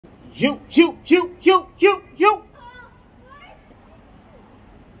You.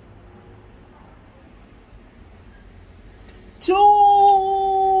 Two.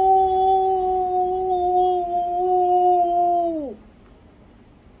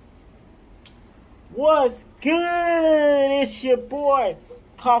 What's good? It's your boy,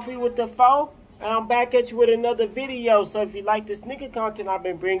 Coffee with the Foe, and I'm back at you with another video. So if you like this sneaker content I've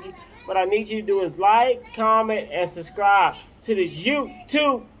been bringing, what I need you to do is like, comment, and subscribe to this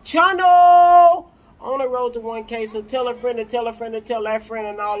YouTube channel. On the road to 1K, so tell a friend to tell a friend to tell that friend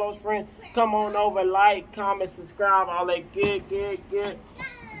and all those friends. Come on over, like, comment, subscribe, all that good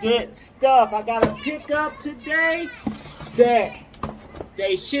stuff. I got a pickup today that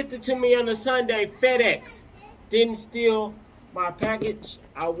they shipped it to me on a Sunday. FedEx didn't steal my package.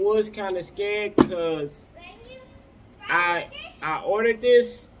 I was kind of scared because I ordered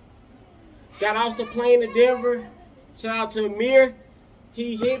this, got off the plane to Denver. Shout out to Amir.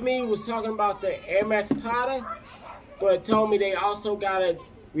 He hit me, was talking about the Air Max Potter, but told me they also got a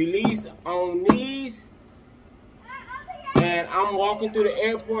release on these. And I'm walking through the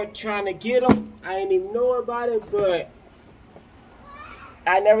airport trying to get them. I didn't even know about it, but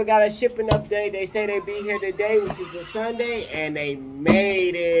I never got a shipping update. They say they'd be here today, which is a Sunday, and they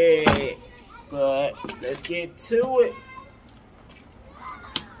made it. But let's get to it.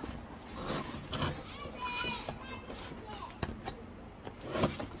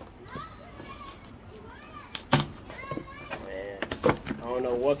 I don't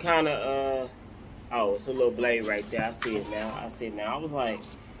know what kind of, oh, it's a little blade right there. I see it now. I was like,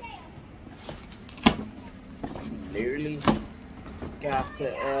 literally got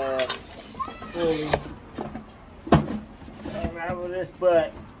to, fully unravel this,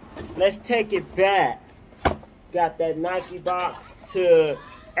 but let's take it back. Got that Nike box to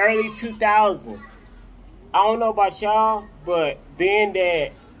early 2000s. I don't know about y'all, but being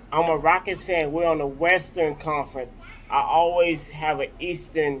that I'm a Rockets fan, we're on the Western Conference. I always have an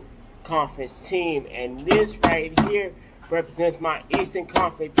Eastern Conference team, and this right here represents my Eastern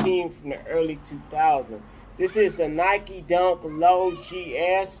Conference team from the early 2000s. This is the Nike Dunk Low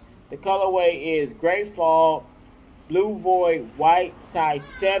GS. The colorway is Gray Fall, Blue Void, White, size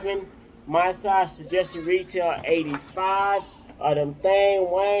 7. My size suggested retail 85. Of them thing,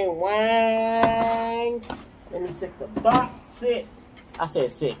 wang. Let me sit the box. Sit. I said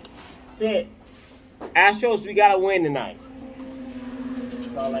sit. Sit. Astros, we gotta win tonight.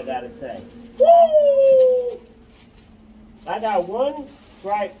 That's all I gotta say. Woo! I got one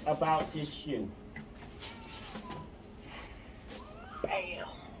gripe about this shoe. Bam.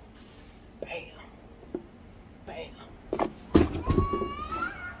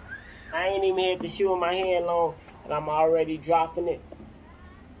 I ain't even had the shoe in my hand long, and I'm already dropping it.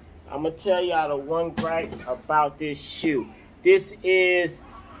 I'm gonna tell y'all the one gripe about this shoe. This is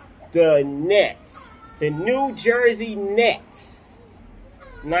the Nets. The New Jersey Nets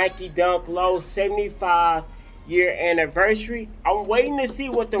Nike Dunk Low 75-year anniversary. I'm waiting to see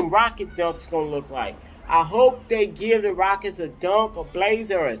what them Rocket Dunks gonna look like. I hope they give the Rockets a dunk, a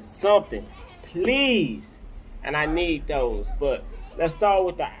blazer, or something. Please. And I need those. But let's start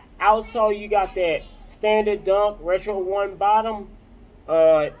with the outsole. You got that standard dunk, retro 1 bottom,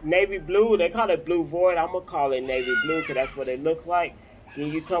 navy blue. They call it Blue Void. I'm gonna call it navy blue because that's what it looks like. Then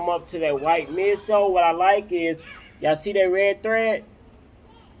you come up to that white midsole. What I like is, y'all see that red thread?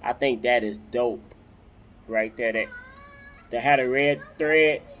 I think that is dope. Right there, that had a red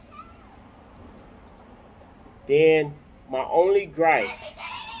thread. Then, my only gripe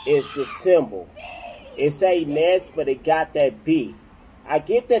is the symbol. It say Nets, but it got that B. I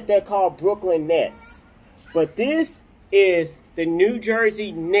get that they're called Brooklyn Nets. But this is the New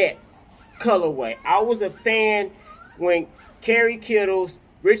Jersey Nets colorway. I was a fan when Kerry Kittles,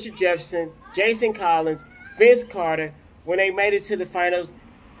 Richard Jefferson, Jason Collins, Vince Carter, when they made it to the finals.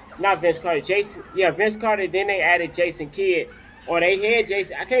 Not Vince Carter, Vince Carter, then they added Jason Kidd. Or they had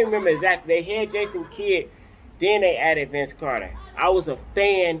Jason, I can't remember exactly. They had Jason Kidd, then they added Vince Carter. I was a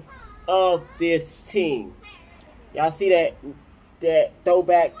fan of this team. Y'all see that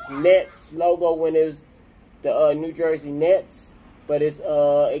throwback Nets logo when it was the New Jersey Nets? But it's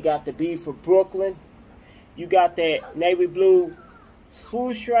it got the B for Brooklyn. You got that navy blue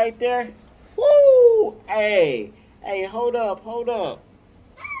swoosh right there. Woo! Hey, hold up.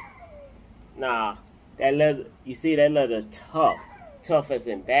 Nah, that leather, you see that leather tough. Tough as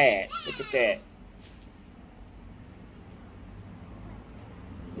in bad. Look at that.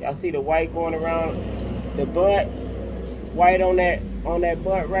 Y'all see the white going around the butt? White on that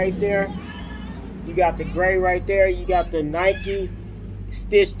butt right there. You got the gray right there. You got the Nike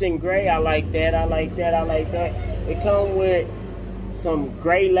stitched in gray. I like that. It come with some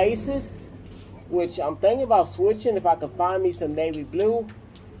gray laces, which I'm thinking about switching if I can find me some navy blue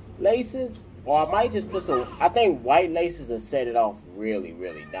laces. Or I might just put some, I think white laces will set it off really,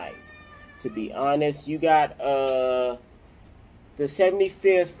 really nice. To be honest, you got the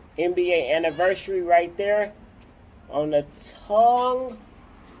 75th NBA anniversary right there on the tongue.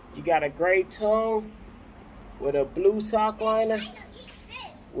 You got a gray tongue with a blue sock liner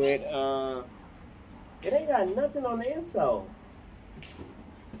with it ain't got nothing on the insole.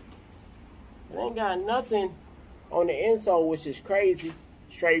 It ain't got nothing on the insole, which is crazy.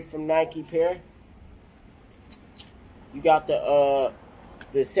 Straight from Nike pair. You got the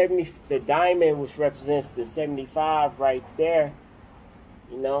 70, the diamond, which represents the 75 right there.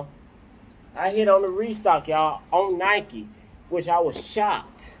 You know, I hit on the restock, y'all, on Nike, which I was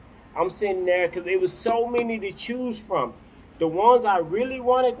shocked. I'm sitting there because there was so many to choose from. The ones I really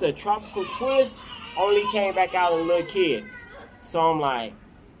wanted, the tropical twist, only came back out on little kids. So I'm like,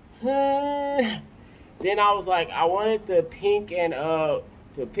 huh. Then I was like, I wanted the pink and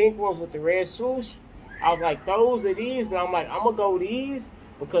the pink ones with the red swoosh. I was like, those are these, but I'm like, I'm gonna go these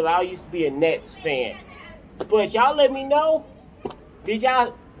because I used to be a Nets fan. But y'all let me know, did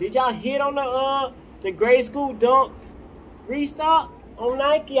y'all hit on the grade school dunk restock on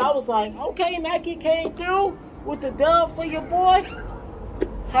Nike? I was like, okay, Nike came through with the dub for your boy.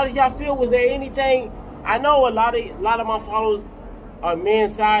 How did y'all feel? Was there anything? I know a lot of my followers are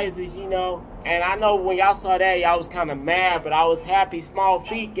men's sizes, you know. And I know when y'all saw that, y'all was kind of mad, but I was happy. Small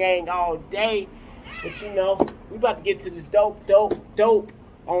feet gang all day. But you know, we about to get to this dope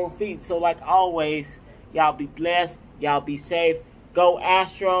on feet. So like always, y'all be blessed. Y'all be safe. Go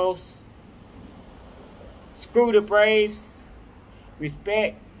Astros. Screw the Braves.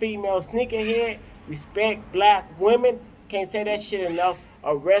 Respect female sneakerhead. Respect black women. Can't say that shit enough.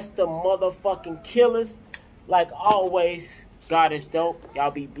 Arrest the motherfucking killers. Like always, God is dope.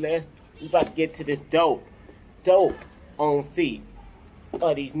 Y'all be blessed. We about to get to this dope on feet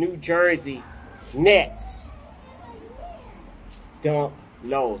of these New Jersey Nets dunk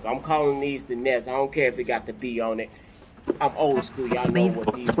lows. I'm calling these the Nets. I don't care if it got the B on it. I'm old school. Y'all know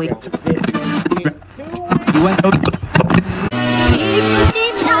what these represent.